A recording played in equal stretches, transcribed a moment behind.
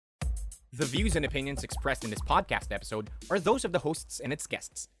The views and opinions expressed in this podcast episode are those of the hosts and its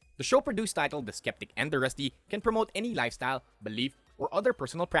guests. The show produced titled The Skeptic and the Rusty can promote any lifestyle, belief, or other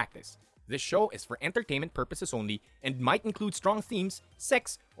personal practice. This show is for entertainment purposes only and might include strong themes,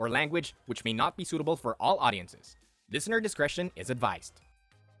 sex, or language which may not be suitable for all audiences. Listener discretion is advised.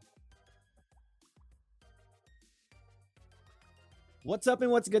 What's up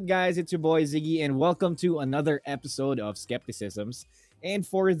and what's good, guys? It's your boy Ziggy, and welcome to another episode of Skepticisms. And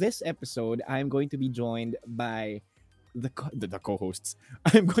for this episode, I'm going to be joined by the co-hosts.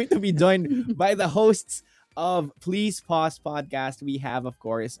 I'm going to be joined by the hosts of Please Pause Podcast. We have, of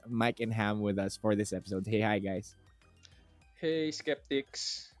course, Mike and Ham with us for this episode. Hey, hi, guys. Hey,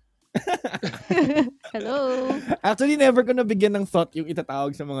 skeptics. Hello. Actually, never ko nabigyan ng thought yung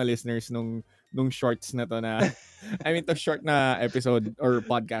itatawag sa mga listeners nung shorts na to na I mean, to short na episode or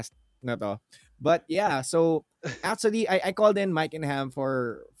podcast na to. But yeah, so actually, I called in Mike and Ham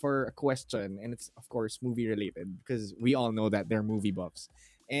for a question, and it's of course movie related because we all know that they're movie buffs.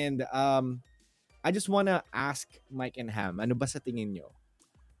 And I just wanna ask Mike and Ham, ano ba sa tingin nyo?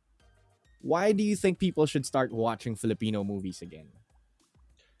 Why do you think people should start watching Filipino movies again?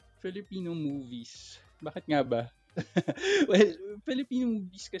 Filipino movies. Bakit nga ba? Well, Filipino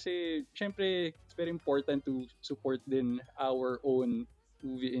movies kasi, syempre, it's very important to support din our own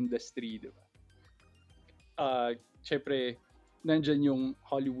movie industry, di ba? Syempre, nandyan yung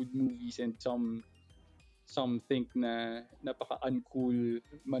Hollywood movies and some think na napaka-uncool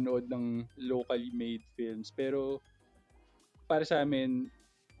manood ng locally made films. Pero, para sa amin,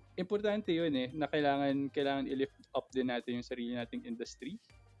 importante yun na kailangan i-lift up din natin yung sarili nating industry.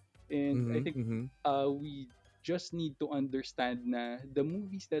 And I think we just need to understand na the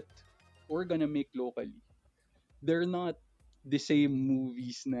movies that we're gonna make locally, they're not the same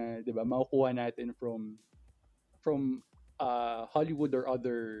movies na, 'di ba, makukuha natin from Hollywood or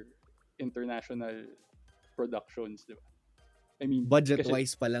other international productions, 'di ba? I mean,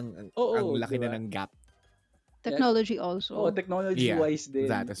 Budget-wise pa lang, ang laki diba? na ng gap. Technology also. Technology-wise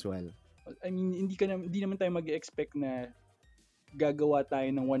din. That as well. I mean, hindi naman tayo mag-expect na gagawa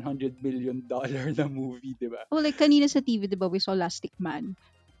tayo ng $100 million na movie, di ba? Oh, like kanina sa TV, di ba, we saw Lastic Man.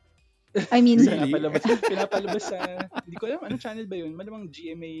 I mean, Really? pinapalabas sa, hindi ko alam, anong channel ba yun? Malamang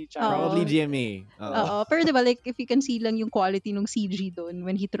GMA channel. Probably GMA. pero di ba, like, if you can see lang yung quality ng CG doon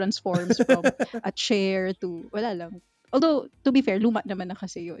when he transforms from a chair to, wala lang. Although, to be fair, luma naman na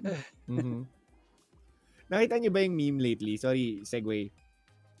kasi yun. Mm-hmm. Nakita niyo ba yung meme lately? Sorry, segue.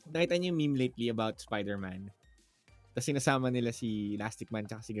 Nakita niyo yung meme lately about Spider-Man? Tapos sinasama nila si Elastic Man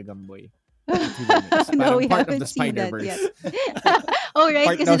tsaka si Gagamboy. No, we part of haven't the seen that Spider-Verse. yet. Oh, right,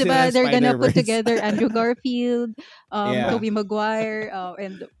 Part kasi daw diba, sila ng they're gonna put Spider-Verse. together Andrew Garfield, Yeah. Tobey Maguire,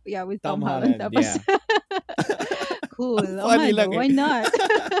 and yeah, with Tom Holland. Tapos, yeah. cool. Funny lang Why not?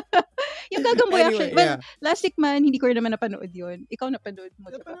 Yung Gagamboy Anyway, actually, well, yeah. Lastic Man, hindi ko rin naman napanood yun. Ikaw napanood mo,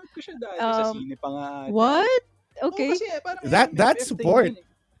 diba? Napanood ko siya dati sa sine pa nga. What? Oo, Okay. kasi parang That's MFF support. thing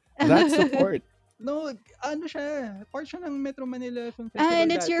yun That's support. No, ano siya, part siya ng Metro Manila Film Festival And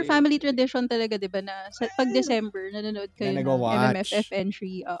it's your dati. family tradition talaga, di ba, na pag December, nanonood kayo Na ng nag-watch. MMFF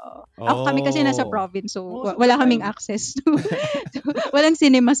entry. Kami kasi nasa province, so Oh, wala super kaming fun. access to, walang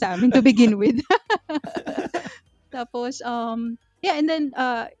cinema sa amin to begin with. Tapos, yeah, and then,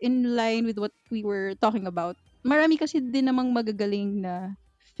 in line with what we were talking about, marami kasi din namang magagaling na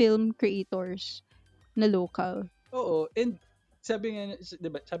film creators na local. Oo, and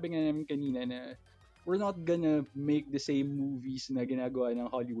diba, sabi nga namin kanina na we're not gonna make the same movies na ginagawa ng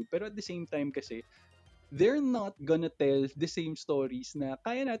Hollywood. Pero at the same time kasi, they're not gonna tell the same stories na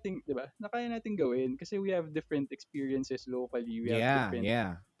kaya nating, diba, na kaya nating gawin kasi we have different experiences locally. We have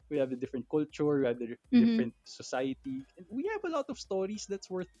we have a different culture, we have a different society. And we have a lot of stories that's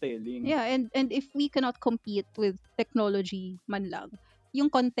worth telling. Yeah, and if we cannot compete with technology man lang,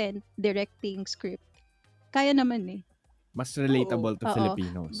 yung content, directing, script, kaya naman eh. Mas relatable to Oo.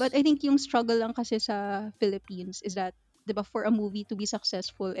 Filipinos. But I think yung struggle lang kasi sa Philippines is that, 'di ba, for a movie to be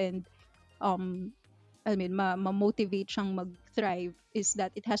successful and I mean, ma-motivate siyang mag-thrive is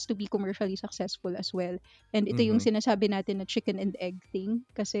that it has to be commercially successful as well. And ito yung sinasabi natin na chicken and egg thing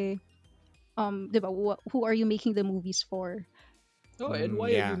kasi 'di ba, who are you making the movies for? Oh, and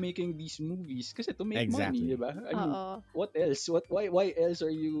why yeah. are you making these movies? Kasi to make Exactly. money, diba? I mean, Oo. what else? Why else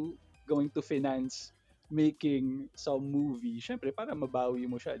are you going to finance making some movie? Syempre, para mabawi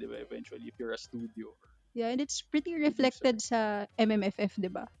mo siya, di ba? Eventually, if you're a studio. Yeah, and it's pretty reflected sa MMFF, 'di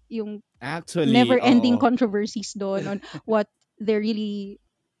ba? Yung Actually, never-ending oo. controversies doon on what they're really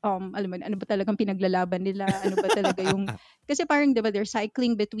ano ba talagang pinaglalaban nila, ano ba talaga yung kasi parang 'di ba they're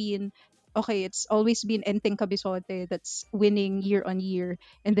cycling between okay, it's always been Enteng Kabisote that's winning year on year.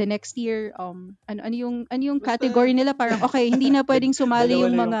 And the next year, ano yung Basta, category nila? Parang, okay, hindi na pwedeng sumali dalawa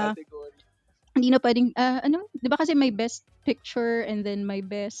yung na yung mga, category. hindi na pwedeng, di ba kasi may best picture and then may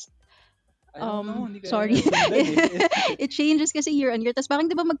best, I don't know, hindi kaya sorry. sundan eh. It changes kasi year on year. Tapos parang,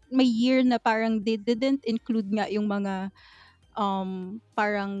 di ba, may year na parang they didn't include nga yung mga,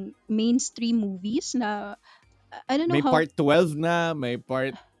 parang mainstream movies na, I don't know May how, part 12 na, may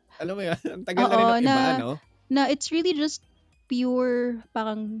part, alam mo yun, ang tagal na rin oo, ng iba, no? na it's really just pure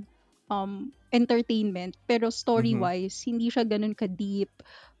parang entertainment, pero Mhm. story-wise hindi siya ganun ka-deep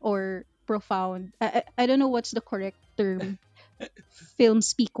or profound. I don't know what's the correct term film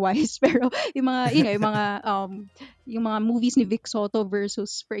speak wise, pero yung mga yung mga movies ni Vic Soto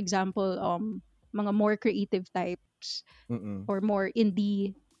versus, for example, mga more creative types Mm-mm. or more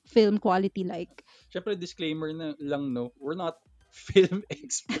indie film quality like. Syempre, disclaimer na lang, no? We're not film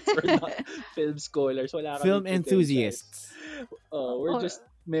experts. We're not film scholars. Wala Film kaming credentials. enthusiasts. We're Or just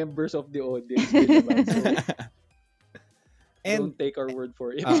members of the audience din naman. So, And don't take our word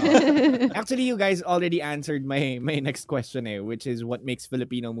for it. actually, you guys already answered my next question, which is what makes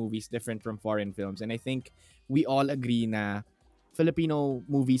Filipino movies different from foreign films. And I think we all agree na Filipino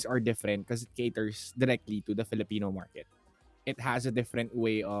movies are different because it caters directly to the Filipino market. It has a different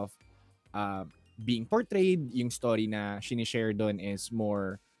way of uh, being portrayed. Yung story na sinishare doon is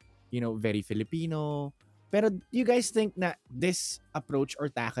more, very Filipino. Pero do you guys think na this approach or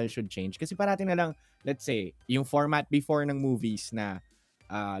tackle should change? Kasi parating na lang, let's say, yung format before ng movies na,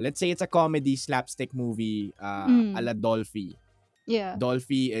 let's say it's a comedy slapstick movie a la Dolphy. yeah.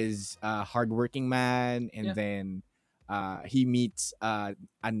 Dolphy is a hardworking man and Yeah. then he meets a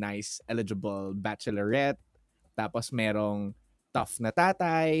nice eligible bachelorette. Tapos merong tough na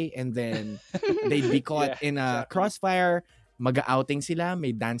tatay and then they'd be caught Yeah, in a exactly. crossfire. Mag-outing sila,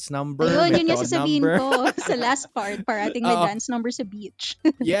 may dance number, Ayun, may yun yung crowd sasabihin number. ko sa last part. Parating may Oo. dance number sa beach.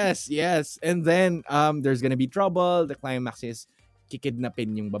 Yes. And then there's gonna be trouble. The climax is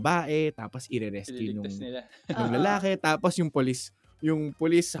kikidnapin yung babae, tapos i-rescue Ililigtas nung nila. nung Oo. lalaki, tapos yung police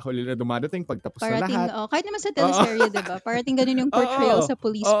sa huli na dumadating pagtapos na Parating, lahat. kahit naman sa Oo. teleserye, di ba? Parating ganun yung portrayal Oo. sa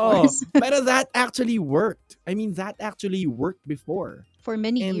police Oo. force Pero that actually worked. I mean, that actually worked before. for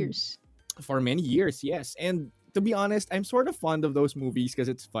many And years. for many years, yes. And to be honest, I'm sort of fond of those movies because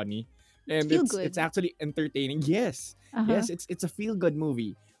it's funny and Feel it's good. actually entertaining. Yes. Uh-huh. Yes, it's a feel good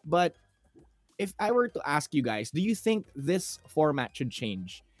movie. But if I were to ask you guys, do you think this format should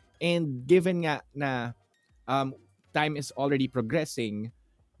change? And given nga na time is already progressing,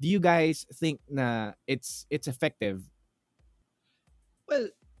 do you guys think na it's effective? Well,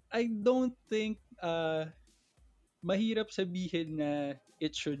 I don't think mahirap sabihin na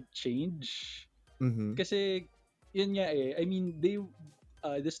it should change. Mm-hmm. Kasi, yun nga eh. I mean, the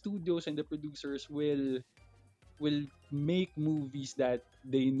studios and the producers will make movies that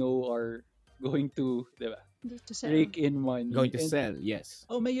they know are going to, diba, To sell. rake in money. Going to And, sell, yes.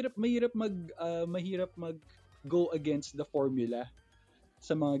 mahirap mag go against the formula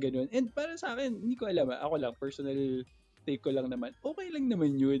sa mga ganun. And para sa akin, hindi ko alam, ako lang, personal take ko lang naman, okay lang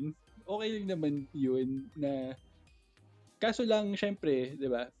naman yun. Okay lang naman yun na, kaso lang, syempre, di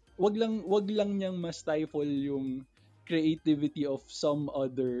ba, wag lang niyang ma-stifle yung creativity of some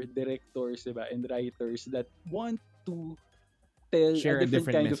other directors, di ba, and writers that want to tell Share a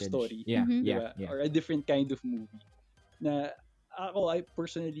different kind message. of story. Yeah, Mhm. Diba? yeah. Or a different kind of movie. Na ako,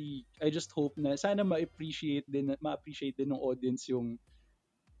 I just hope na sana ma-appreciate din ng audience yung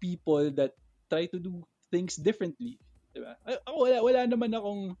people that try to do things differently. Diba? Ako, wala naman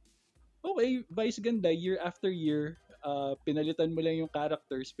akong, okay, Vice ganda, year after year, pinalitan mo lang yung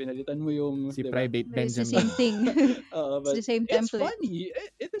characters, pinalitan mo yung, Si diba? Private It's the Benjamin. same thing. But It's the same it's template. funny.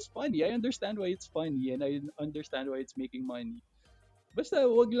 It is funny. I understand why it's funny and I understand why it's making money. Basta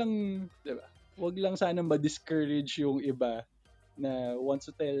wag lang, diba? Wag lang sana ma-discourage yung iba na wants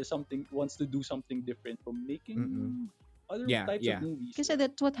to do something different from making Mm-mm. other Yeah, types yeah. of movies. Kasi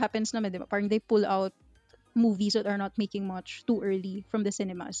that's what happens naman, di ba? Parang they pull out movies that are not making much too early from the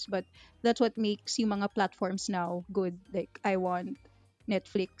cinemas. But that's what makes yung mga platforms now good. Like, I want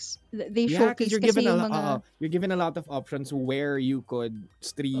Netflix. They Yeah, because showcase kasi yung mga... you're given a lot of options where you could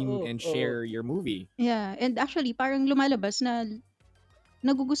stream Oo, and oo. share your movie. Yeah, and actually, parang lumalabas na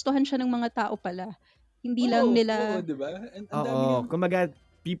nagugustuhan siya ng mga tao pala. Hindi lang nila... Oo, diba? And ang dami Oo, nga, kumbaga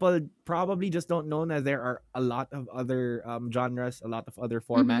people probably just don't know that there are a lot of other genres, a lot of other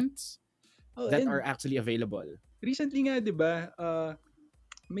formats that and are actually available. recently nga, diba,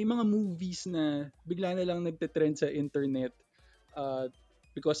 may mga movies na bigla na lang nagte-trend sa internet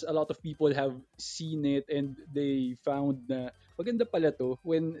because a lot of people have seen it and they found na, maganda pala to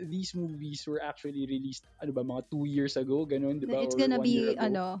when these movies were actually released, ano ba, mga 2 years ago, ganun, di ba? It's Or gonna 1 year be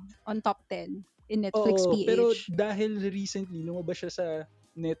ago. on top 10 in Netflix Oo, pero PH. dahil recently lumabas siya sa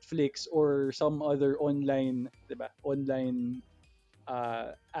Netflix or some other online, 'di ba? Online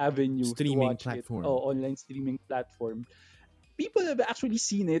avenue to Streaming watch it. platform. Oh, online streaming platform. People have actually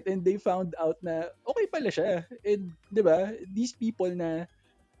seen it and they found out na okay pala siya. And 'di ba? These people na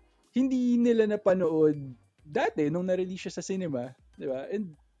hindi nila napanood dati nung na-release siya sa cinema, 'di ba?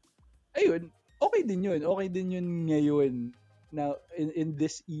 And ayun, okay din 'yun. Okay din 'yun ngayon na in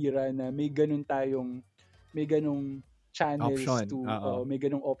this era na may ganung channels Option. to Oo. may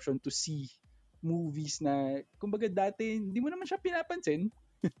ganung option to see movies na kumbaga dati hindi mo naman siya pinapansin.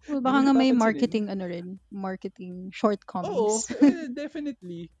 Well, Hindi mo baka nga may napapansinin. marketing Oo, shortcomings.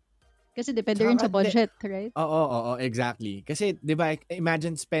 definitely. Kasi depende rin Tsaka sa budget, right? Oo, exactly. Kasi, di ba,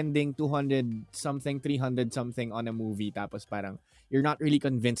 imagine spending 200 something, 300 something on a movie, tapos parang, you're not really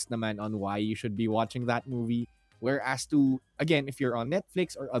convinced naman on why you should be watching that movie. Whereas again, if you're on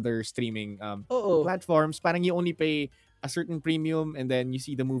Netflix or other streaming Oo. platforms, parang you only pay a certain premium and then you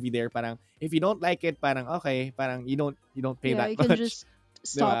see the movie there. Parang, if you don't like it, parang, okay, parang you don't pay Yeah, that you can much. just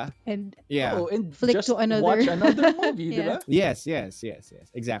stop Diba? and Yeah. Oo, and flick just to another. watch another movie, di Yeah. ba? Yes.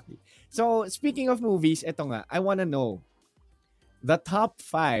 Exactly. So, speaking of movies, eto nga, I wanna know the top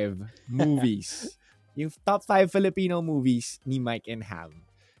 5 movies. Yung top 5 Filipino movies ni Mike and Ham.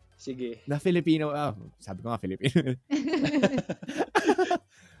 Sige. Na Filipino, sabi ko nga Filipino.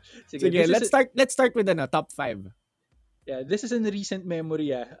 Sige, Sige, let's start with top 5. Yeah, this is in recent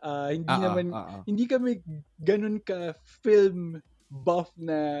memory Oo. hindi kami ganun ka film buff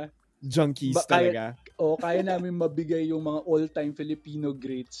na Junkies kaya talaga. kaya namin mabigay yung mga all-time Filipino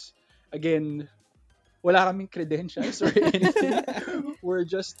greats. Again, wala kaming credentials or anything. We're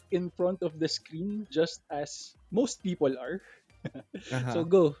just in front of the screen just as most people are. So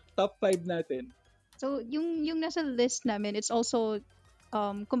go, top 5 natin. So, yung nasa list namin, it's also,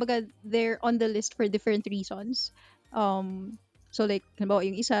 kumbaga, they're on the list for different reasons. So like, halimbawa,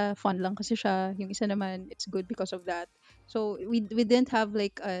 yung isa, fun lang kasi siya. Yung isa naman, it's good because of that. So, we didn't have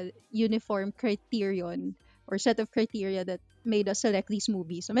like a uniform criterion or set of criteria that made us select these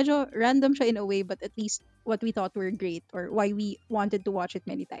movies. So, medyo random siya in a way, but at least what we thought were great or why we wanted to watch it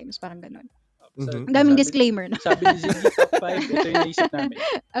many times. Parang ganon. Mhm. Ang daming disclaimer na. Sabi ni Ziggy, top 5. Ito yung naisip namin.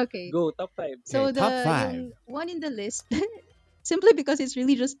 Okay. Go, top 5. So, Okay, top 5. yung one in the list, simply because it's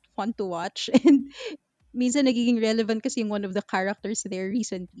really just fun to watch and minsan nagiging relevant kasi yung one of the characters there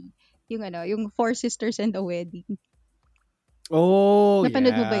recently. Yung Four Sisters and a Wedding. Oh,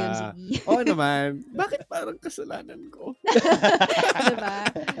 Napanood yeah. mo ba yun, Ziggy? Oo naman. Bakit parang kasalanan ko? Diba?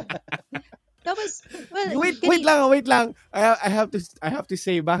 Tapos, well, Wait lang. I have to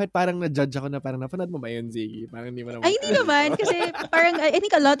say, bakit parang na-judge ako na parang napanood mo ba yun, Ziggy? Parang hindi mo naman. Ay, hindi naman. Kasi parang, I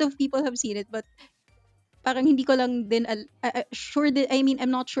think a lot of people have seen it, but parang hindi ko lang din I'm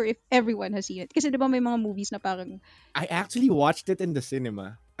not sure if everyone has seen it. Kasi diba may mga movies na parang... I actually watched it in the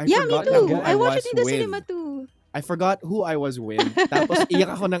cinema. Me too. I watched it in the with. cinema too. I forgot who I was with. Tapos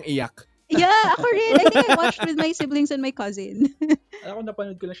iyak ako ng iyak. Yeah, ako rin. I think I watched with my siblings and my cousin. Ako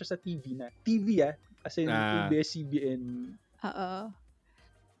napanood ko lang siya sa TV na. TV as in ABS-CBN.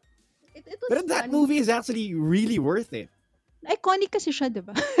 It was But that fun. movie is actually really worth it. Iconic kasi siya,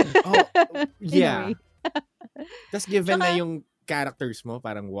 diba? Oh, In a yeah. way. Tapos given Tsaka- na yung characters mo,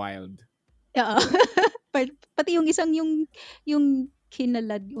 parang wild. Oo. Pati yung isang yung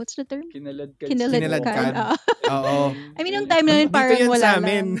kinalad, what's the term? Kinalad Kinaladkad. Oo. Oo. I mean, yung time na yun parang Dito yun wala sa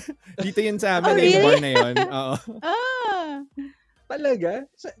amin. lang. Dito yun sa amin. Oh, Yung really? bar na yun. Oo. Talaga?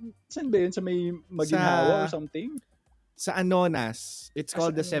 Saan ba yun? Sa may Maginhawa or something? Sa Anonas. It's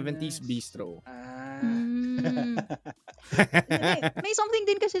called Sa the 70s Anonas. Bistro. May something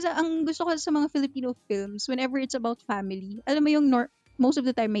din kasi ang gusto ko sa mga Filipino films, whenever it's about family, alam mo yung most of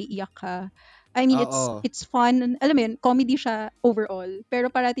the time may iyak ka. I mean, Oo. it's fun. Alam mo yun, comedy siya overall.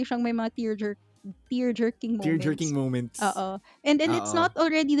 Pero parati siyang may mga tear-jerking moments. Tear-jerking moments. Oo. And it's Oo. not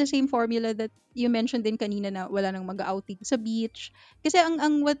already the same formula that you mentioned din kanina na wala nang mag-outing sa beach. Kasi ang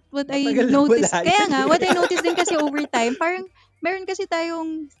what I Matagal na noticed, wala kaya yun. nga, what I noticed din kasi over time, parang meron kasi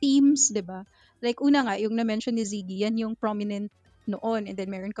tayong themes, 'di ba? Like una nga, yung na-mention ni Ziggy, yan yung prominent noon. And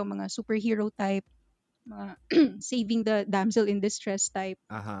then meron kang mga superhero type, mga saving the damsel in distress type.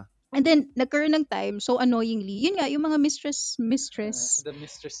 Aha. And then, nagkaroon ng time, so annoyingly, yun nga, yung mga mistress. The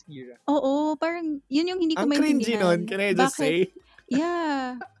Mistress era. Oo, parang, yun yung hindi ko Ang cringy maintindihan. nun, can I just say?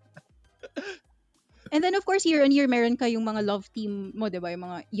 Yeah. And then of course year on year meron kayong mga love team mo, 'di ba? Yung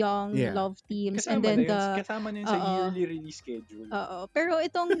mga young Yeah. love teams and then the Kasama na yun sa uh yearly release schedule. pero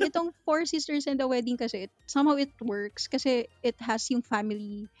itong Four Sisters and the Wedding kasi somehow it works kasi it has yung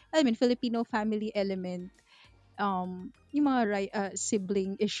family, I mean Filipino family element. Yung mga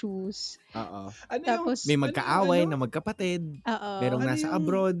sibling issues. Oo. Ano yung, Tapos May magkaaway ano? na magkapatid. oo. Merong Ano nasa yung-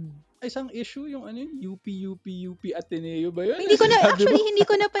 abroad. Isang issue yung ano yung UP Ateneo ba yun? Hindi ko na Sabi actually mo? hindi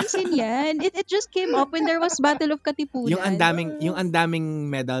ko napansin 'yan. It just came up when there was Battle of Katipunan. Yung andaming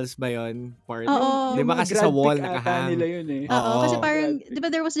medals ba yon part? Oo. Di ba mga kasi grad sa wall pick ata nakahang? nila yun eh. Oo, kasi Oo. parang, Grad pick. di ba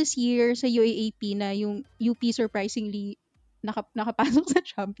there was this year sa UAAP na yung UP surprisingly nakapasok sa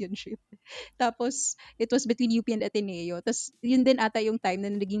championship. Tapos, it was between UP and Ateneo. Tapos, yun din ata yung time na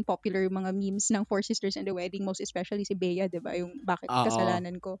naging popular yung mga memes ng Four Sisters and the Wedding, most especially si Bea, di ba? Yung bakit Oo.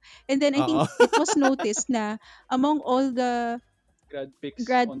 kasalanan ko. And then, I think Oo. it was noticed na among all the Grad picks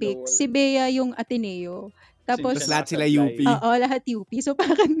grad on the picks, wall. si Bea yung Ateneo. Tapos, Tapos lahat sila nakasablay. UP. oo, lahat UP. So,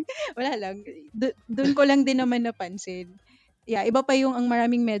 parang, wala lang. Doon ko lang din naman napansin. Yeah, iba pa yung ang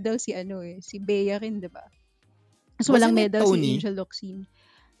maraming medal si si Bea rin, di ba? So, walang Wasn't it medal si Tony? Angel Locsin.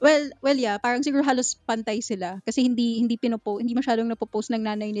 Well, yeah, parang siguro halos pantay sila kasi hindi masyadong napopost ng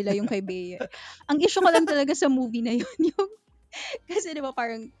nanay nila yung kay Bea. Ang issue ko lang talaga sa movie na yun, yung kasi 'di ba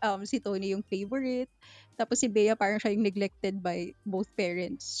parang si Tony yung favorite, tapos si Bea parang siya yung neglected by both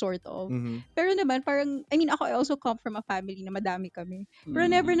parents sort of. Mhm. Pero naman parang I mean ako I also come from a family na madami kami. Pero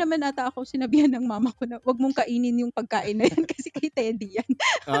Mm. never naman ata ako sinabihan ng mama ko na wag mong kainin yung pagkain na yan kasi kay Teddy yan.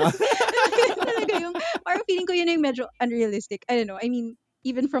 Ah. Yun talaga yung parang feeling ko yun yung medyo unrealistic. I don't know. I mean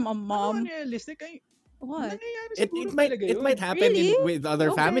even from a Ano mom. unrealistic? Ay, What? nangyayari It siguro might talaga it yun. might happen Really? with other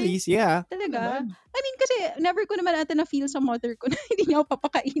Okay. families, yeah. Talaga? naman. I mean, kasi never ko naman ata na-feel sa mother ko na hindi niya ako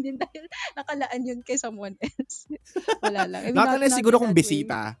papakainin dahil nakalaan yun kay someone else. Wala lang. I mean, Not unless siguro in kung that way.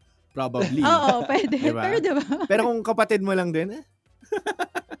 bisita. Probably. Oo, pwede. Diba? Pero diba? Pero kung kapatid mo lang din,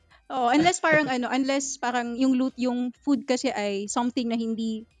 Oo, unless parang yung food kasi ay something na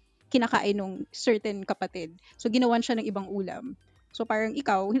hindi kinakain ng certain kapatid. So, ginawan siya ng ibang ulam. So, parang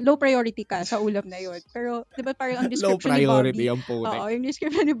ikaw, low priority ka sa ulam na yun. Pero, di ba parang ang low description ni priority Bobby, ang putek. oo, yung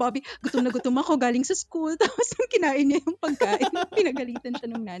description ni Bobby, gutom na gutom ako galing sa school, tapos nung kinain niya yung pagkain, pinagalitan siya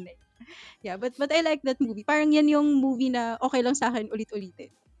ng nanay. Yeah, but I like that movie. Parang yan yung movie na okay lang sa akin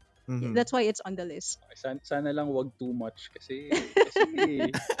ulit-ulitin. Yeah, Mhm. that's why it's on the list. Sana lang wag too much kasi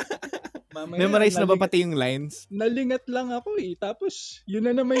mamaya Memorize na ba pati yung lines? nalingat lang ako eh. Tapos, yun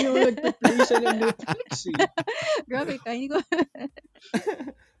na naman yung nagpe-play sa Netflix eh. Grabe ka, hindi ko...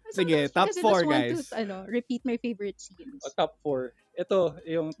 Sige, Sometimes top kasi 4 just want guys. to, repeat my favorite scenes. O, top 4. Ito,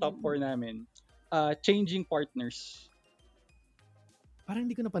 yung top 4 namin. Changing Partners. Parang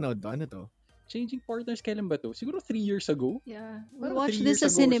hindi ko napanood to. Ano to? Changing Partners, kailan ba to? Siguro 3 years ago? Yeah. We Parang watched 3 this years sa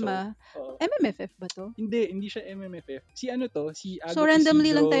ago or cinema. Oo. MMFF ba to? Hindi siya MMFF. Si ano to? Si Agot So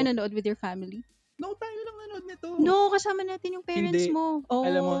randomly lang Isidro. tayo nanood with your family? No, tayo lang nanood nito. No, kasama natin yung parents Hindi. mo. Oh,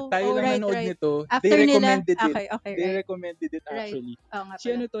 Alam mo, tayo lang right, nanood right. nito. After They nila, recommended it. okay, They right. recommended it Right. actually. Oo nga Si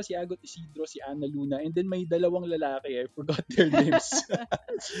pala. ano to, si Agot Isidro, si Ana Luna, and then may dalawang lalaki. I forgot their names.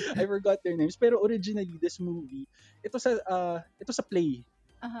 I forgot their names. Pero originally, this movie, ito sa play.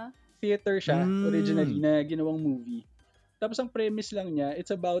 Aha. Theater siya, Mm. originally, na ginawang movie. Tapos ang premise lang niya,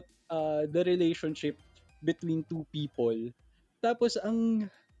 it's about the relationship between two people. Tapos ang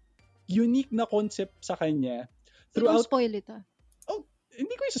unique na concept sa kanya, Don't throughout, spoil it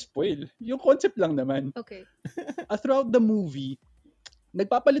hindi ko isa-spoil. Yung concept lang naman. Okay. Throughout the movie,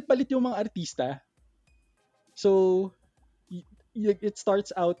 nagpapalit-palit yung mga artista. So, it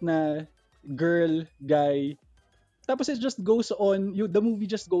starts out na girl, guy. Tapos it just goes on, the movie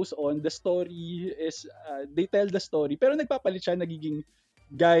just goes on. The story is, they tell the story. Pero nagpapalit siya, nagiging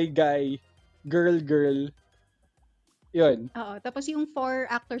guy, girl, yun. Oo. Tapos yung 4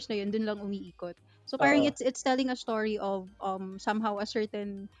 actors na yun, dun lang umiikot. So parang Oo. it's telling a story of somehow a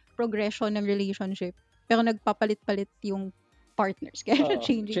certain progression ng relationship. Pero nagpapalit-palit yung partners. Kaya siya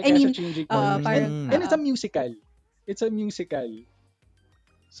changing. I mean, Changing partners. parang... and it's a musical. It's a musical.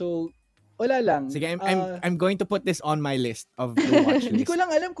 So, wala lang. Sige, I'm going to put this on my list of to watch Hindi list. ko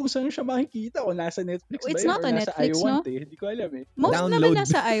lang alam kung saan siya makikita. Kung nasa Netflix ba It's yun not or on nasa Netflix, iWant no? eh. Hindi ko alam eh. Most Download. naman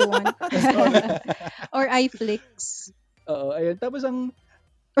nasa iWant. Or iFlix. Oo, ayun. Tapos Or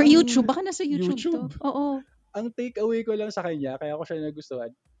ang YouTube. Baka nasa YouTube, YouTube. to. Oo. ang take away ko lang sa kanya, kaya ko siya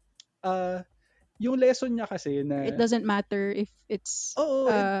nagustuhan, yung lesson niya kasi na, It doesn't matter if it's Oo,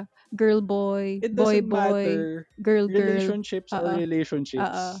 girl boy, it boy doesn't boy, matter girl girl. relationships or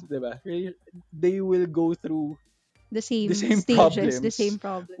relationships, diba? They will go through The same same stages, problems. the same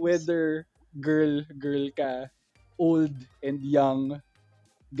problems. whether girl ka, old and young,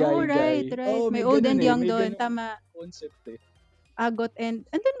 Oh, right, guy. right. May May old ganun and eh. young May doon. ganung Tama. concept eh. Agot and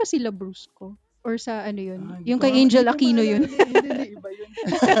andun ba sila Brusco? Or sa ano yun? Hindi Yung ko kay Angel hindi ko Aquino yun. maalala eh. Hindi, iba yun.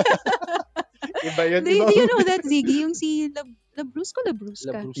 Iba yun, Do, ibang do you know movie. that, Ziggy? Yung si Labrusco,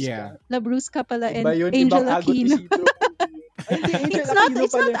 Labrusca? Labrusca. Yeah. Labrusca pala Iba and yun, Angel ibang Agot Aquino. Isidro movie yun. Ay, hindi, Angel Aquino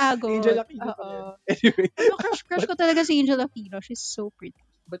It's not pala. Angel Agot. Aquino pala yun. Oo. Anyway, Pero crush but, ko talaga si Angel Aquino. She's so pretty.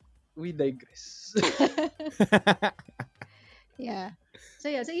 but we digress. Yeah. So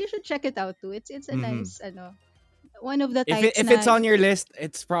yeah, so you should check it out too. It's a Mhm. nice one of the If types if it's na on your list,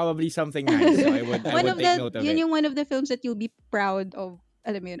 it's probably something nice. So I would one of take the note of yun it. yung one of the films that you'll be proud of,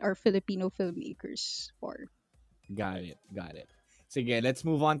 alam mo yun, our Filipino filmmakers for. Got it. Sige, let's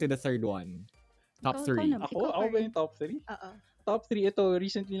move on to the third one. Top Ikaw 3. naman. Ako ba yung top 3? Oo. Top 3, ito,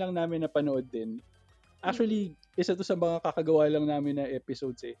 recently lang namin napanood din. Actually, isa to sa mga kakagawa lang namin na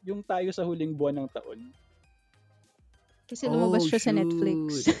episodes eh. Yung tayo sa huling buwan ng taon. Kasi lumabas Oh, siya sa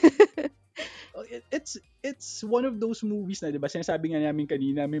Netflix. It's one of those movies na, 'di ba? Sinasabi nga namin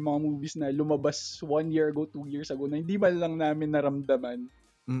kanina, may mga movies na lumabas 1 year ago, 2 years ago na hindi man lang namin naramdaman.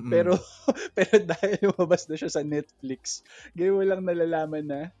 Mm-mm. Pero pero dahil lumabas na siya sa Netflix, ngayon mo lang nalalaman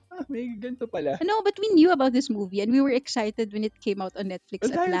na may ganito pala. No, but we knew about this movie and we were excited when it came out on Netflix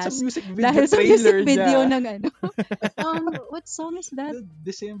at Dahil sa last. music video Dahil sa trailer music video niya. ng ano. What song is that? The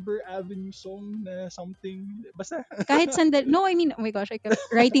December Avenue song na something. Basta. Kahit sandali. No, I mean, oh my gosh, I kept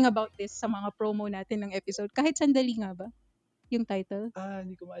writing about this sa mga promo natin ng episode. Kahit sandali nga ba? Yung title?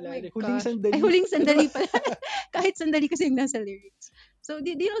 Hindi ko Oh maalala. my Huling gosh. sandali. Ay, huling sandali pala. Kahit sandali kasi yung nasa lyrics. So,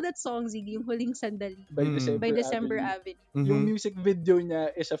 do you know that song, Ziggy? Yung huling sandali. By December Avenue. Avenue. Yung music video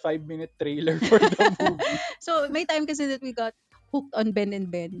niya is a 5-minute trailer for the movie. So, may time kasi that we got hooked on Ben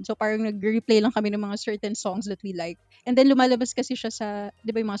and Ben. So, parang nag-replay lang kami ng mga certain songs that we like. And then, lumalabas kasi siya sa,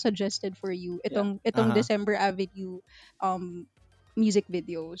 di ba yung mga suggested for you, itong Aha. December Avenue music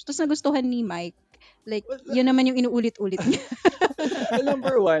videos. Tapos, nagustuhan ni Mike. Like, yun naman yung inuulit-ulit niya.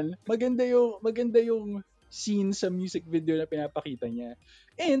 Number one, maganda yung scene sa music video na pinapakita niya.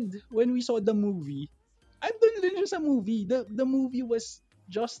 And when we saw the movie, andun din siya sa movie. The movie was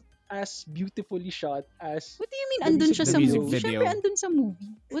just as beautifully shot as What do you mean the andun music siya sa video. movie? Siyempre andun sa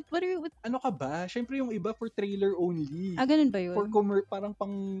movie. What are you, ano ka ba? Syempre yung iba for trailer only. ganun ba yun? For parang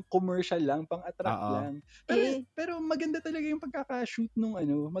pang commercial lang, pang attract Oo. lang. Pero maganda talaga yung pagkaka-shoot nung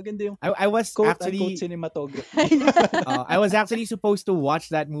maganda yung I was quote-unquote actually cinematography. I was actually supposed to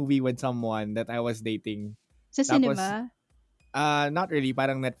watch that movie with someone that I was dating. Sa Tapos, cinema? Not really,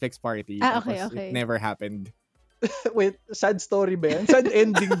 parang Netflix party. Okay, Tapos okay. It never happened. Wait, sad story ba yan? Sad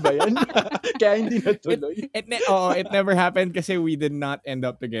ending ba yan? Kaya hindi natuloy? It never happened kasi we did not end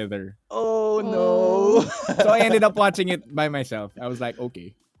up together. Oh, no. So I ended up watching it by myself. I was like,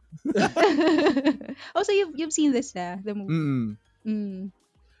 okay. So you've seen this na, the movie? Mm.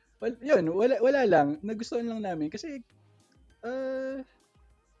 Well, yun, wala lang. Nagustuhan lang namin kasi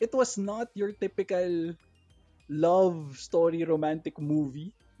it was not your typical love story romantic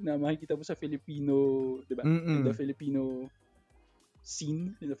movie na makikita mo sa Filipino, di ba? In the Filipino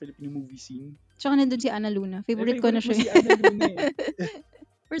scene, in the Filipino movie scene. Tsaka nandun si Ana Luna. Favorite ko na siya. Si Ana Luna eh.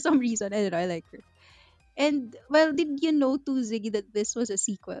 For some reason, I don't know, I like her. And, well, did you know too, Ziggy, that this was a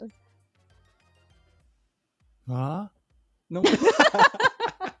sequel? Huh? Nung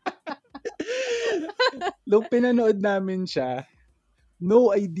pinanood namin siya,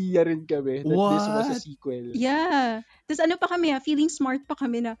 no idea rin kami that this was a sequel. Yeah. Tapos ano pa kami feeling smart pa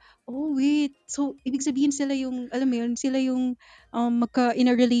kami na, oh wait, so ibig sabihin sila yung, alam mo yun, sila yung in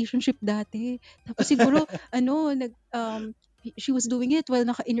a relationship dati. Tapos siguro, she was doing it while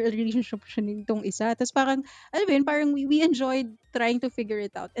in a relationship siya nitong isa. Tapos parang, alam mo yun, parang we enjoyed trying to figure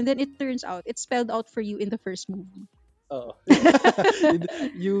it out. And then it turns out, it's spelled out for you in the first movie. Oh.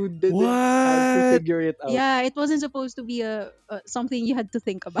 You didn't have to figure it out. Yeah, it wasn't supposed to be something you had to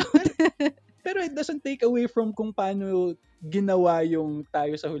think about. Pero it doesn't take away from kung paano ginawa yung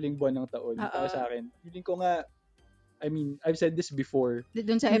tayo sa huling buwan ng taon. Para sa akin. Feeling ko nga, I mean, I've said this before.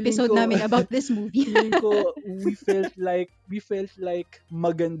 Doon sa episode namin about this movie. Feeling ko, we felt like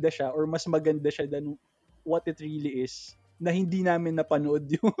maganda siya or mas maganda siya than what it really is na hindi namin napanood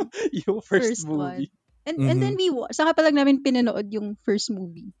yung first movie. One. And then saka pa lang namin pinanood yung first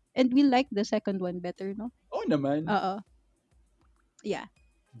movie. And we liked the second one better, no? Oh naman. Yeah.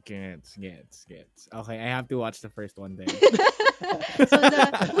 Gets. Okay, I have to watch the first one then. So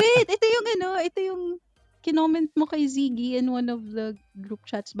wait, ito yung kinoment mo kay Ziggy in one of the group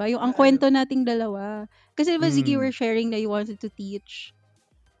chats ba? Yung ang kwento nating dalawa. Kasi diba Ziggy were sharing na you wanted to teach.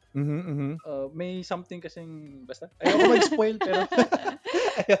 May something kasing basta ayoko mag-spoil pero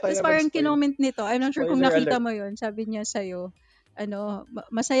Tapos parang kinoment nito, I'm not sure kung nakita mo yun, sabi niya sa'yo,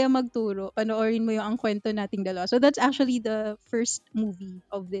 masaya magturo. Panoorin mo yung Ang Kwento Nating Dalawa. So that's actually the first movie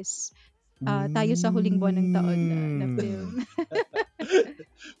of this Tayo sa Huling Buwan ng Taon na film.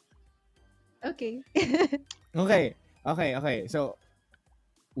 Okay. Okay. So,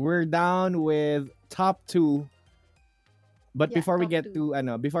 we're down with top 2. But Yeah, before we top get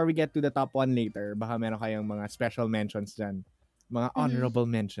two. to the top 1 later, baka meron kayong mga special mentions dyan. Mga honorable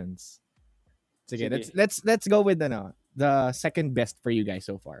mentions. Sige, Sige. let's go with the second best for you guys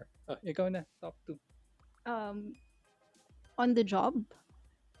so far. Ikaw na, top 2. On the Job.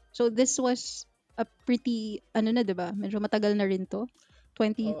 So this was a pretty, diba? Medyo matagal na rin to.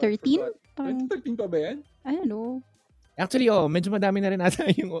 2013? 2013 pa ba yan? I don't know. Actually, medyo madami na rin ata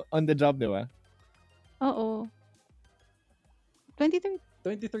yung on the job, di ba? Oo. 2013.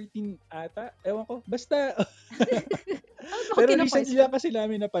 2013 ata? Ewan ko. Basta. Okay Pero na recently question. lang kasi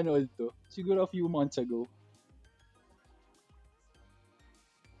namin napanood to. Siguro a few months ago.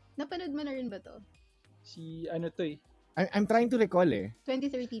 Napanood mo na rin ba to? Si ano to eh. I'm trying to recall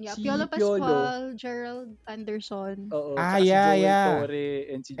 2013, yeah. Si Piolo Piolo. Pascual, Gerald Anderson. Oo. Ah, tsaka yeah, si Joel yeah. Torre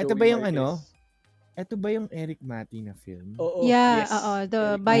and si Joey Ito ba yung Marquez. Ito ba yung Eric Mati na film? Oo. Yeah, Yes. the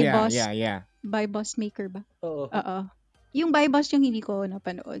Eric By yeah, Boss. yeah. By Boss Maker ba? Oo. Oo. Yung By Boss yung hindi ko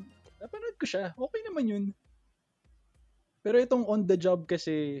napanood. Napanood ko siya. Okay naman yun. Pero itong On the Job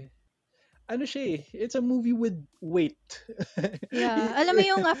kasi, ano siya eh, it's a movie with weight. Yeah. Alam mo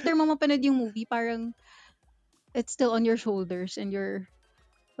yung after mo mapanood yung movie, parang it's still on your shoulders and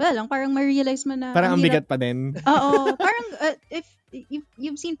wala lang, parang ma-realize mo na Parang ang hirap. bigat pa din. Oo. Parang, if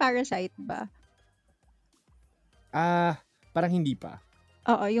you've seen Parasite ba? Parang hindi pa.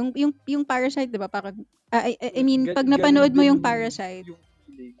 Oo, yung Parasite, 'di ba? Parang I mean, pag napanood mo yung Parasite, yung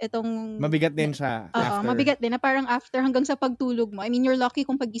feeling. itong Mabigat din siya Oo, after. mabigat din na parang after hanggang sa pagtulog mo. I mean, you're lucky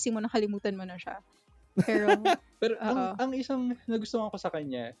kung pagising mo nakalimutan mo na siya. Pero Pero Oo. ang isang nagustuhan ko sa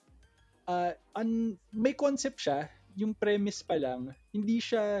kanya, may concept siya, yung premise pa lang, hindi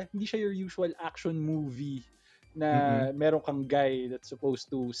siya your usual action movie na meron kang guy that's supposed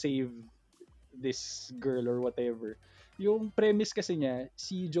to save this girl or whatever. Yung premise kasi niya,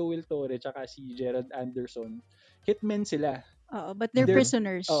 si Joel Torre tsaka si Gerald Anderson, hitmen sila. but they're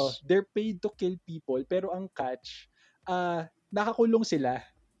prisoners. They're paid to kill people, pero ang catch, nakakulong sila.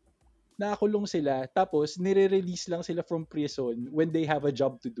 Tapos nire-release lang sila from prison when they have a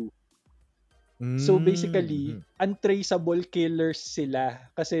job to do. So basically, untraceable killers sila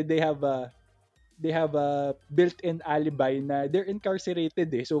kasi they have a built-in alibi na they're incarcerated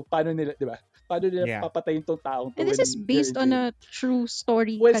eh. So paano nila, 'di ba? Paano nila papatayin tong taong to? And this is based on a true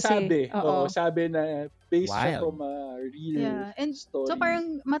story well, kasi. sabi na based siya Wild. from a real And story. so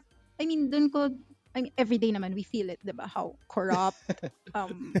parang every day naman we feel it, 'di ba? How corrupt,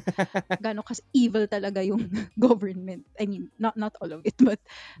 gano'n kas evil talaga yung government. I mean, not all of it, but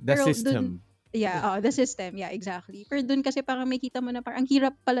The pero system. the system. Yeah, exactly. Pero dun kasi parang makita mo na parang ang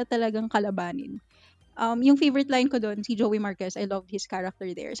hirap pala talagang kalabanin. Yung favorite line ko doon, si Joey Marquez, I loved his character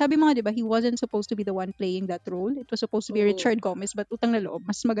there. Sabi mo nga, di ba, he wasn't supposed to be the one playing that role. It was supposed to be Richard Gomez, but utang na loob,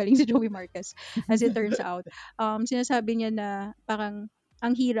 mas magaling si Joey Marquez, as it turns out. Sinasabi niya na parang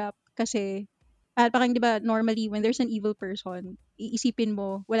ang hirap kasi, parang di ba, normally, when there's an evil person, iisipin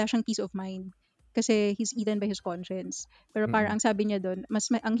mo, wala siyang peace of mind kasi he's eaten by his conscience. Pero parang ang sabi niya doon,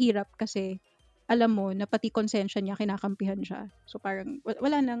 ang hirap kasi alam mo na pati konsensya niya kinakampihan siya. So parang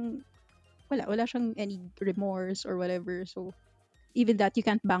wala siyang any remorse or whatever. So even that you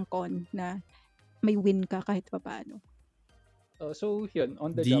can't bank on na may win ka kahit paano. So yun,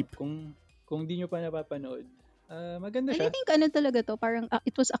 On the Deep. Job, kung di nyo pa napapanood, maganda And siya. I think talaga to, parang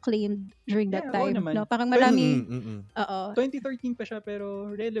it was acclaimed during that oo time. naman. No? Parang marami, 2013 pa siya pero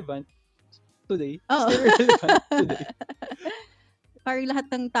relevant today. Oo. Still relevant today. Parang lahat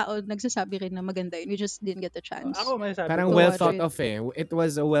ng tao nagsasabi rin na maganda yun. We just didn't get the chance. Ako masasabi Parang ko, well watch thought it. of It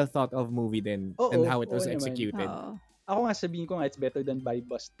was a well thought of movie din and how it was naman. executed. Oo. Ako nga sabihin ko nga it's better than By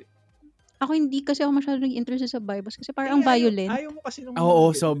Bust. Ako hindi kasi ako masyadong interested sa Bibles kasi parang ang violent. Ayaw mo kasi nung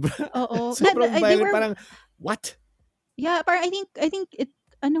Oo, mga Oo. sobrang They violent. were- Parang, what? Yeah, parang I think it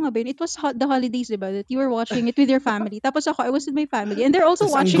ano nga ba yun? It was the holidays, diba? That you were watching it with your family. Tapos ako, I was with my family. And they're also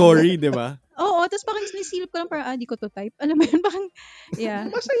Tapos ang watching gory, di ba? Oo, tapos parang sinisilip ko lang parang, di ko to type. Alam mo yun, parang, yeah.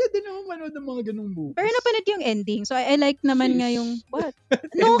 Masaya din naman manood ng mga ganung movies. Pero napanood yung ending. So, I like naman nga yung, what?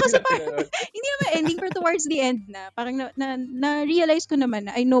 No, kasi parang, hindi naman ending, pero towards the end na, parang na-realize ko naman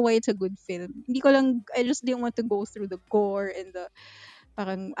na I know why it's a good film. Hindi ko lang, I just didn't want to go through the gore and the,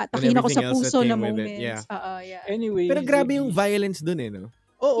 parang atakin ako sa everything else that puso na came with it, moments. yeah. Yeah. Anyway, Pero grabe Ziggy. yung violence dun no?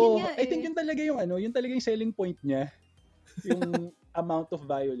 Oo, Yun nga I think yun talaga yung selling point niya. Yung amount of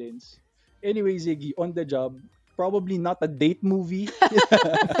violence. Anyway, Ziggy, On the Job, probably not a date movie.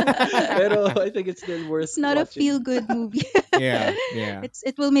 Pero I think it's still worth It's not a watching. feel-good movie. Yeah.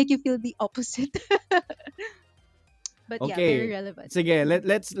 It will make you feel the opposite. But yeah, very Okay. relevant. Sige,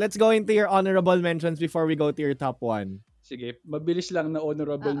 let's go into your honorable mentions before we go to your top one. Sige, mabilis lang na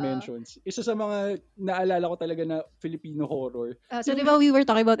honorable Oo. mentions. Isa sa mga naalala ko talaga na Filipino horror. So, di ba we were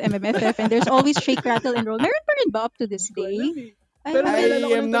talking about MMFF and there's always Shake, Rattle, and Roll. Meron pa rin ba up to this Hindi ko alam day? eh. Pero Ay, naalala ko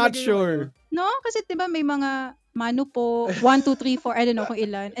I am lang not talaga yung sure. ano. no, kasi di ba may mga Mano po, 1, 2, 3, 4, I don't know kung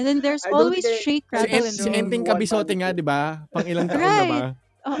ilan. And then there's I don't always think Shake, Si, Rattle, and si Roll. Enting One Kabisote nga, man di ba? Pang ilang taon na ba? Right.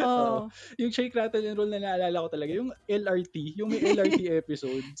 Oo. Yung Shake, Rattle, and Roll na naalala ko talaga. Yung LRT. Yung may LRT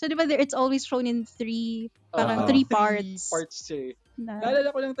episode. So, di ba it's always shown in parang Oo. 3 Three parts. parts siya eh. Na,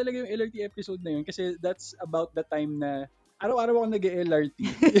 Naalala ko lang talaga yung LRT episode na yun kasi that's about the time na araw-araw ako nag-LRT.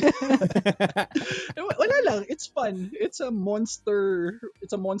 Wala lang, it's fun. It's a monster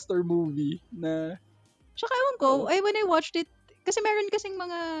movie na Tsaka ewan ko, when I watched it, kasi meron kasing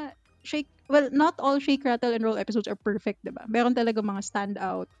mga not all Shake, Rattle, and Roll episodes are perfect, diba? Meron talaga mga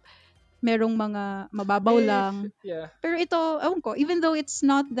standout. Merong mga mababaw lang. Yeah. Pero ito, ewan ko, even though it's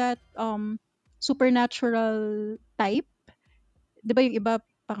not that supernatural type, di ba yung iba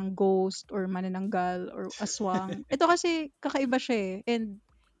parang ghost or manananggal or aswang. Ito kasi kakaiba siya eh. And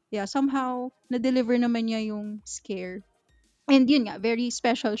yeah, somehow, na-deliver naman niya yung scare. And yun nga, very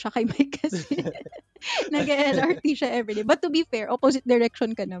special siya kay Mike kasi nag-LRT siya everyday. But to be fair, opposite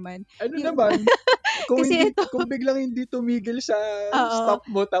direction ka naman. Ano Yung- naman, kung, Kasi hindi, ito- kung biglang hindi tumigil sa Oo. stop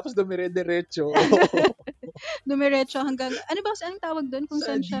mo tapos dumire-diretso Dumiretso hanggang, ano ba kasi anong tawag doon kung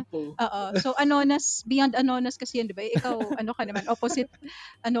sa saan siya? depot. Oo. So, Anonas, beyond Anonas kasi yun, di ba? Ikaw, ano ka naman, opposite,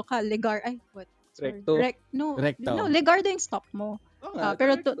 Legar, what? Sorry. Recto. Recto. No, Legardo yung stop mo. Oo nga,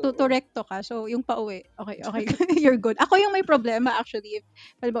 Pero to recto ka. So, yung pauwi. Okay. You're good. Ako yung may problema actually. If,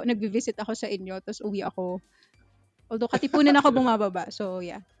 halimbawa, nag-visit ako sa inyo, tapos uwi ako. Although, katipunan ako bumababa. So,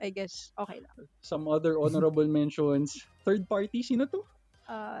 yeah. I guess, okay lang. Some other honorable mentions. Third party, sino to?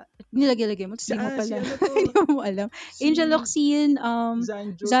 Nilagay mo. Tapos di mo Si pala. ano to? Hindi mo alam. Angel Locsin,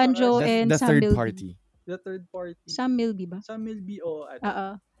 Zanjo, saka and The Sam third Milby. party. the third party. Sam Milby ba? Sam Milby o ano. Oo.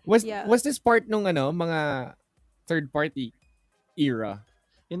 Yeah. Was this part nung mga third party era?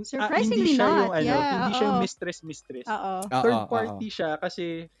 Surprisingly hindi siya not. yung ano, Yeah, hindi siya oo. mistress. Oo. Third party siya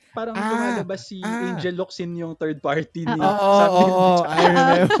kasi parang lumalabas si Angel Locsin yung third party ni Sam Milby. Oo, I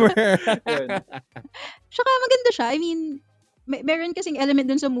remember. Yun. Tsaka maganda siya. I mean, meron kasing element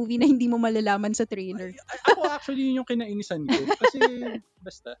dun sa movie na hindi mo malalaman sa trailer. Ako actually yun yung kinainisan ko. Kasi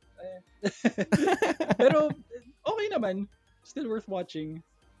basta. Pero okay naman. Still worth watching.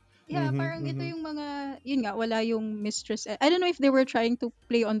 Yeah, Mhm, parang ito mhm. yung mga, yun nga, wala yung mistress. I don't know if they were trying to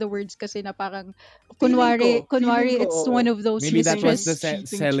play on the words kasi na parang, kunwari Feeling ko, it's oo. one of those Maybe that was mistress.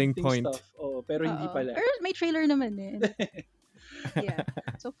 the selling point. Stuff. Oh, pero hindi Oo. pala. Pero may trailer naman eh. Yeah.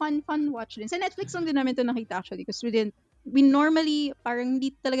 So, fun watch din. Sa Netflix lang din namin ito nakita actually because we normally, parang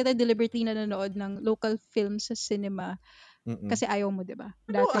hindi talaga tayo deliberately nanonood ng local films sa cinema Mm-mm. kasi ayaw mo, di ba?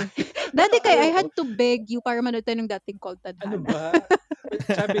 Ano? Dati kaya I Ayaw had to beg you para manood tayo ng dating called Tadhana. Ano ba?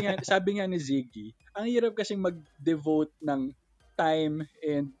 sabi nga ni Ziggy, ang hirap kasing mag-devote ng time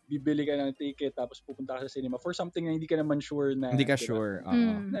and bibili ka ng ticket tapos pupunta ka sa cinema for something na hindi ka naman sure na Hindi ka diba, sure. Oo.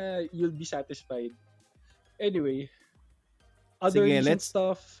 Mm. na you'll be satisfied. Anyway, other Sige, recent let's-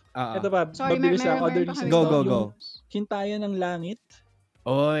 stuff. Oo. Ito ba, Sorry, mabilis lang. meron Other pa recent kami Go, stuff. go, yung- go. Hintayan ng Langit.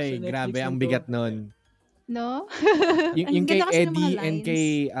 Oy, Sa Netflix grabe, ang nito. bigat nun. No? Yung Ang kay ganda kasi ng mga Eddie and lines. kay,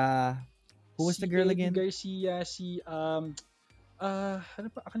 who was Si the girl Eddie again? Garcia, ano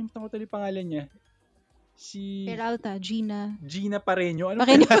pa, akalimutan ko tuloy pangalan niya. Si Peralta, Gina. Gina Pareño. Ano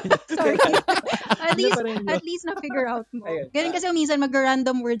Pareño. pangalan? Sorry. Gina Pareño. At least na-figure out mo. Ayun. Ganun kasi minsan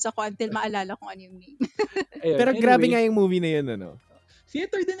mag-random words ako until maalala kung ano yung name. Ayun, Pero grabe anyway, nga yung movie na yun, ano?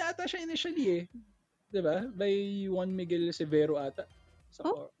 theater din ata siya initially eh. Diba? By Juan Miguel Severo ata.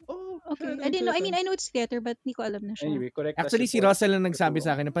 Okay. I didn't know. I mean, I know it's theater but hindi ko alam na siya. Anyway, correct. Actually, si Russell lang nagsabi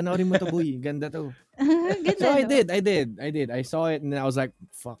sa akin na panoorin mo to, boy. Ganda to. Ganda, So I no? did. I saw it and I was like,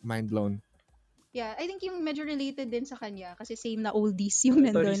 fuck, mind blown. Yeah, I think yung medyo related din sa kanya kasi same na oldies yung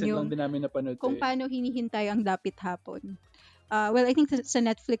Ito nandun. recent Yung lang din namin napanood. kung paano hinihintay ang dapit hapon. Well, I think sa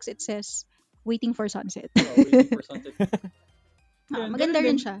Netflix it says Waiting for Sunset. Waiting for Sunset. Yun, Maganda ganun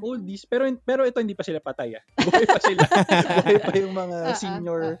rin din, siya. Oldies. Pero ito hindi pa sila patay ah. Buhay pa sila. Buhay pa yung mga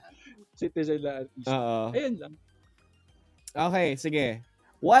senior citizen na artist. Oo. Ayun lang. Okay, sige.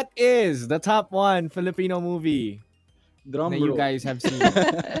 What is the top 1 Filipino movie Drum na roll. you guys have seen?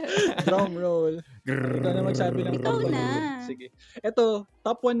 Drum roll. Ikaw na magsabi ng Ikaw top 1 na. movie. Sige. Ito,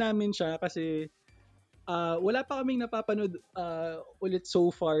 top 1 namin siya kasi Wala pa kaming napapanood ulit so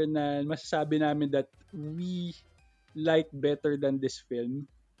far na masasabi namin that we like better than this film.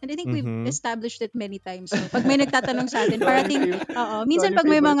 And I think we've Mhm. established it many times. No? Pag may nagtatanong sa atin, Kung ano parating, yung minsan pag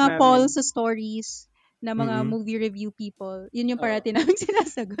may favorite mga namin. polls sa stories na mga Mm-mm. movie review people, yun yung Oo. parating namin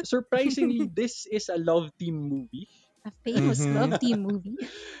sinasagot. Surprisingly, this is a love team movie. A famous Mhm. love team movie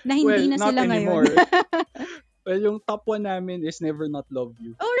na hindi Well, na not sila anymore. ngayon. Well, yung top 1 namin is Never Not Love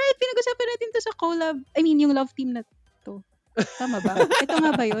You. Alright, pinag-usapan natin to sa collab. I mean, yung love team na to. Tama ba? Ito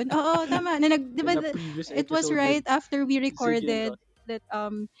nga ba yun? Oo, tama. Di ba, Na previous it was episode right after we Ziggy and recorded Ross. that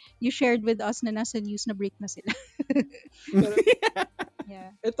you shared with us na nasa news na break na sila. Pero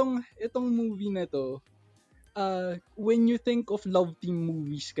Yeah. itong movie na to, when you think of love team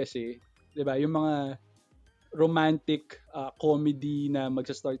movies kasi, 'di ba, yung mga romantic comedy na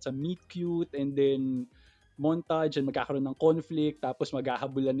magsa-start sa meet cute and then montage and magkakaroon ng conflict tapos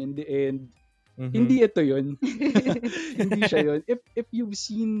maghahabulan in the end. Mhm. Hindi ito 'yun. Hindi siya 'yun. If you've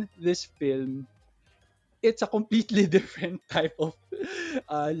seen this film, it's a completely different type of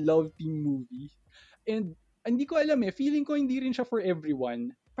love team movie. And hindi ko alam feeling ko hindi rin siya for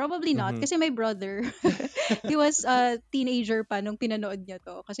everyone. Probably not. Mhm. Kasi my brother, he was a teenager pa nung pinanood niya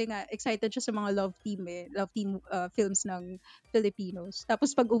to. Kasi nga, excited siya sa mga love team Love team films ng Filipinos.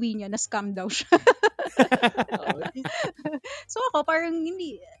 Tapos pag uwi niya, na-scam daw siya. So ako, parang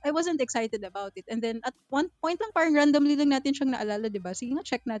hindi, I wasn't excited about it. And then at one point lang, parang randomly lang natin siyang naalala, di ba? Sige nga,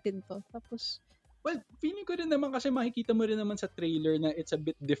 check natin to. Tapos, Well, feeling ko rin naman kasi makikita mo rin naman sa trailer na it's a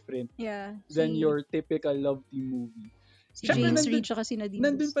bit different yeah. than your typical love team movie. Si Syempre, James nandun- Reid tsaka si Nadine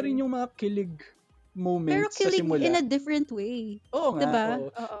Nandun pa rin Buster. yung mga kilig moments Pero sa kilig simula. in a different way. Oo nga, Diba? oo.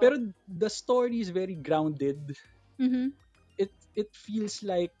 Oo. Pero the story is very grounded. Mhm. It feels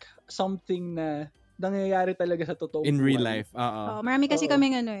like something na nangyayari talaga sa totoong In real buhay. life. Oo. Marami kasi Oo.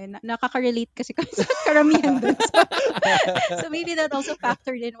 kaming nakaka-relate kasi kami sa karamihan dun. So maybe that also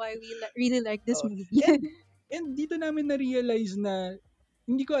factored in why we really like this Oo. movie. And dito namin na-realize na,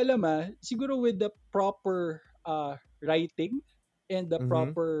 hindi ko alam siguro with the proper writing and the Mhm.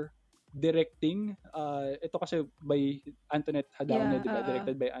 proper directing, ito kasi by Antoinette Hadaone, Yeah, di ba?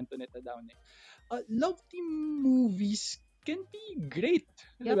 Directed by Antoinette Hadaone. Love team movies can be great,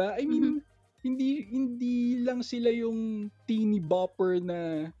 di Yep. ba? I mean, hindi lang sila yung teeny bopper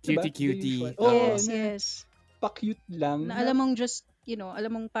na, di ba? Cutie-cutie. The usual. Oo, Yes, na yes. pa-cute lang. Na alam mong just, alam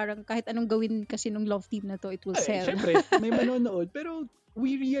mong parang kahit anong gawin kasi nung love team na to, it will sell. Syempre, may manonood. Pero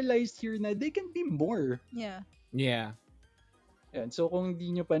we realized here na they can be more. Yeah. Yeah. Yan. So, kung hindi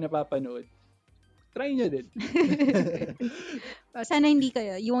nyo pa napapanood, try nyo din. Sana hindi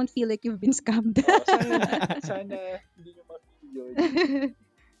kaya. You won't feel like you've been scammed. Sana hindi nyo ma-feel yun.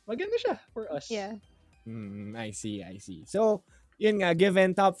 Maganda siya for us. Yeah. I see. So, yun nga,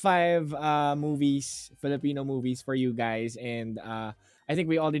 given top 5 movies, Filipino movies for you guys, and I think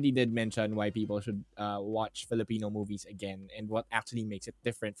we already did mention why people should watch Filipino movies again and what actually makes it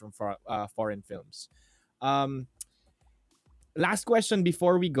different from foreign films. Last question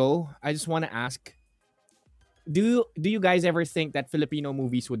before we go, I just want to ask, do you guys ever think that Filipino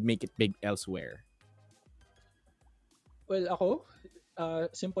movies would make it big elsewhere? Well, ako,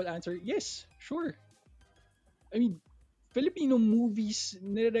 simple answer, yes, sure. I mean, Filipino movies,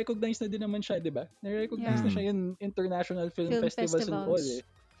 nire-recognize na din naman siya, di ba? Nire-recognize Yeah. na siya in international film festivals and all.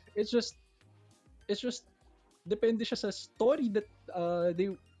 It's just, depende siya sa story that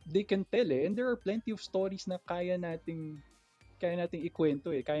they can tell and there are plenty of stories na kaya nating ikwento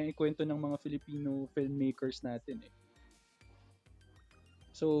kaya ikwento ng mga Filipino filmmakers natin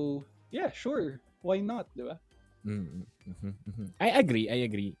So, yeah, sure. Why not, di ba? I agree.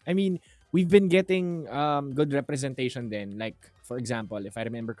 I mean, we've been getting good representation then. Like, for example, if I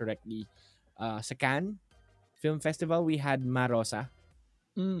remember correctly, sa Cannes Film Festival, we had Marosa.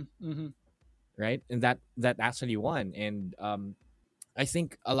 Right? And that actually won. And I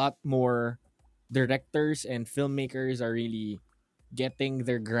think a lot more directors and filmmakers are really getting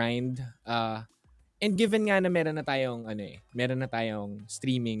their grind. And given nga na meron na tayong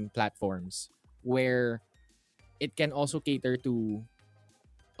streaming platforms where it can also cater to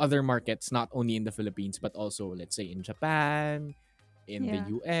other markets, not only in the Philippines, but also, let's say, in Japan, in the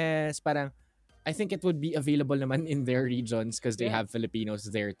US. Parang, I think it would be available naman in their regions because they have Filipinos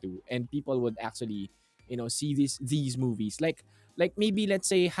there too. And people would actually, see these movies. Like maybe, let's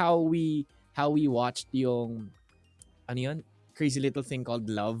say, how we watched yung, Crazy Little Thing Called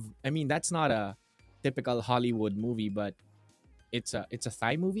Love. I mean, that's not a typical Hollywood movie, but it's a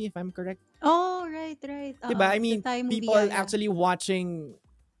Thai movie, if I'm correct. Oh, right. Diba? I mean, people actually watching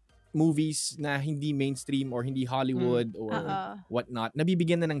movies na hindi mainstream or hindi Hollywood or whatnot,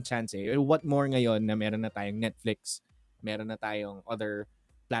 nabibigyan na ng chance eh. What more ngayon na meron na tayong Netflix, meron na tayong other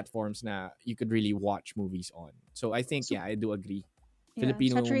platforms na you could really watch movies on. So I think, So, I do agree. yeah,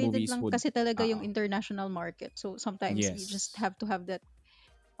 Filipino saturated movies lang would, kasi talaga yung uh international market. So sometimes you just yes. have to have that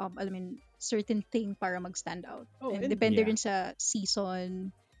certain thing para mag-stand out. Oh, And and depende Yeah. rin sa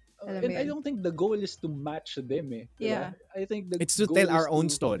season, alam mo and I yun. don't think the goal is to match them eh. Yeah. Diba? I think the It's to goal tell is our own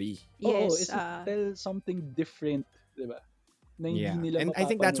to story. Oo, Yes. is to tell something different, 'di ba? Na hindi Yeah. nila And I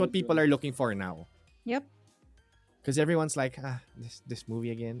think that's what mapapanood people dun. are looking for now. Yep. Because everyone's like, this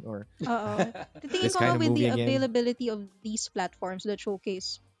movie again? Or Oo. Tingin this ko kind nga of with movie the again? availability of these platforms that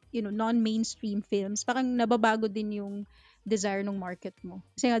showcase, non-mainstream films, parang nababago din yung desire ng market mo.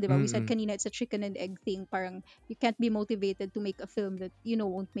 Kasi nga, di ba, we said Mm-mm. kanina, it's a chicken and egg thing. Parang you can't be motivated to make a film that,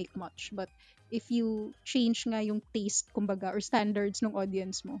 won't make much. But if you change nga yung taste, kumbaga, or standards ng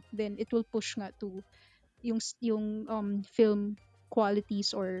audience mo, then it will push nga to yung film qualities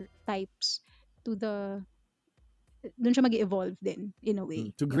or types to dun siya mag-evolve din in a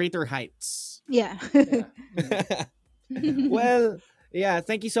way. To greater heights. Yeah. Yeah. Well, yeah,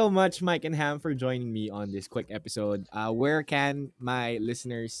 thank you so much, Mike and Ham, for joining me on this quick episode. Where can my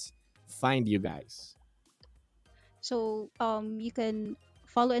listeners find you guys? So you can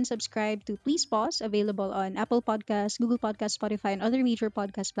follow and subscribe to Please Pause, available on Apple Podcasts, Google Podcasts, Spotify, and other major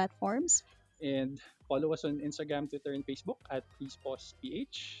podcast platforms. And follow us on Instagram, Twitter, and Facebook at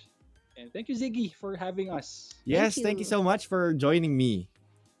PleasePausePH. And thank you, Ziggy, for having us. Yes, thank you you. so much for joining me.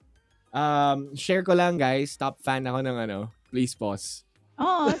 Share ko lang, guys. Top fan ako ng Please Pause.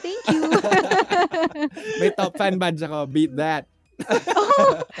 Oh, thank you. May top fan badge ako. Beat that.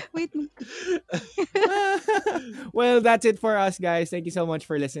 Oh, wait. Well, that's it for us, guys. Thank you so much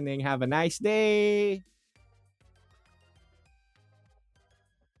for listening. Have a nice day.